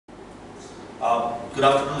Good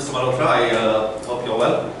afternoon, Mr. Malhotra. I hope you're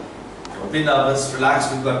well. Don't be nervous,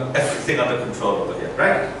 relax, we've got everything under control over here,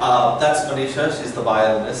 right? That's Manisha, she's the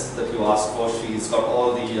violinist that you asked for. She's got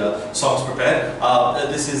all the songs prepared.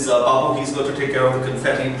 This is Babu, he's going to take care of the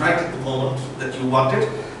confetti right at the moment that you want it.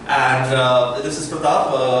 And this is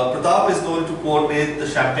Pratap. Pratap is going to coordinate the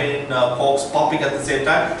champagne corks popping at the same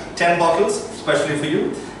time. 10 bottles, especially for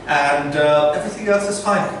you. And everything else is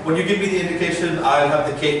fine. When you give me the indication, I'll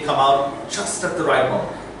have the cake come out just at the right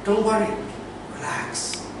moment. Don't worry,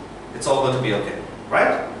 relax. It's all going to be okay,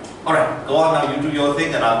 right? Alright, go on now, you do your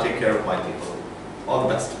thing and I'll take care of my people. All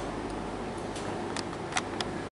the best.